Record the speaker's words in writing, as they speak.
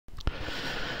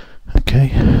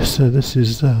Okay, so this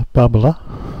is Bubblr,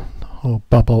 or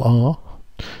Bubblr,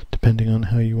 depending on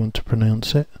how you want to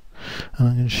pronounce it, and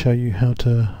I'm going to show you how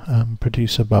to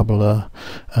produce a Bubblr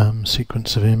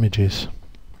sequence of images.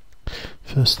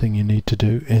 First thing you need to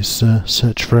do is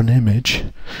search for an image,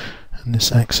 and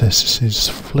this access is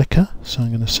Flickr, so I'm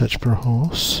going to search for a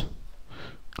horse.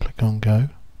 Click on Go.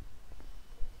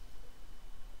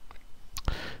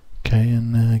 Okay,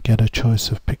 and get a choice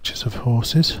of pictures of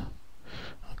horses.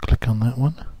 I'll click on that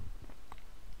one,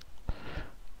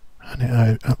 and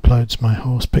it uploads my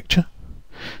horse picture.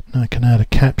 Now I can add a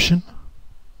caption.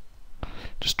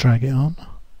 Just drag it on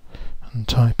and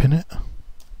type in it.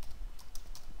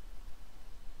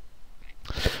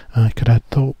 I could add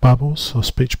thought bubbles or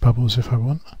speech bubbles if I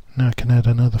want. Now I can add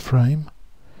another frame.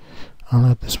 I'll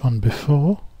add this one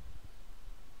before.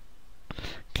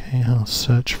 Okay, I'll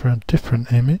search for a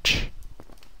different image.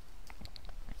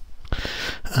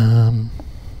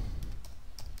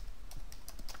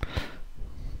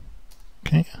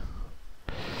 Okay,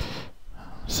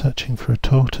 searching for a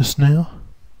tortoise now.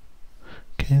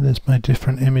 Okay, there's my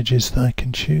different images that I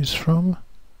can choose from.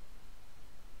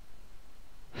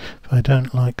 If I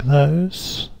don't like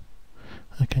those,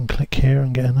 I can click here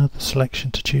and get another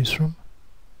selection to choose from.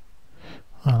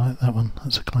 I like that one,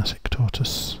 that's a classic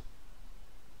tortoise.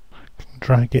 I can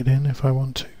drag it in if I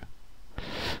want to.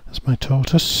 That's my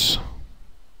tortoise.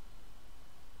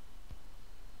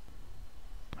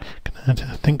 I can add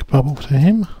a think bubble to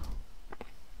him.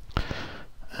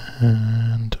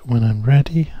 And when I'm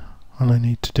ready, all I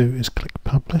need to do is click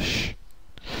publish,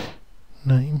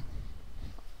 name.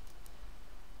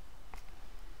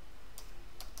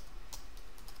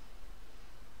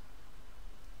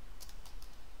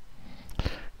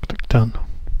 Click done.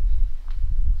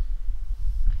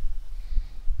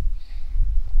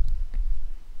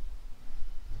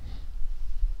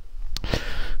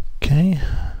 Okay,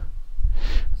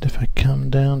 and if I come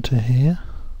down to here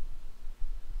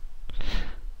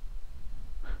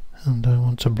and I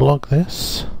want to blog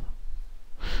this,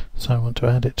 so I want to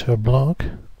add it to a blog,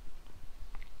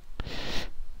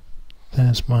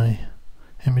 there's my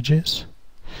images,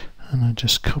 and I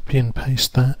just copy and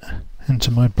paste that into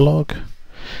my blog,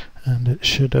 and it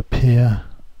should appear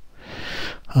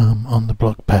on the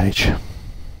blog page.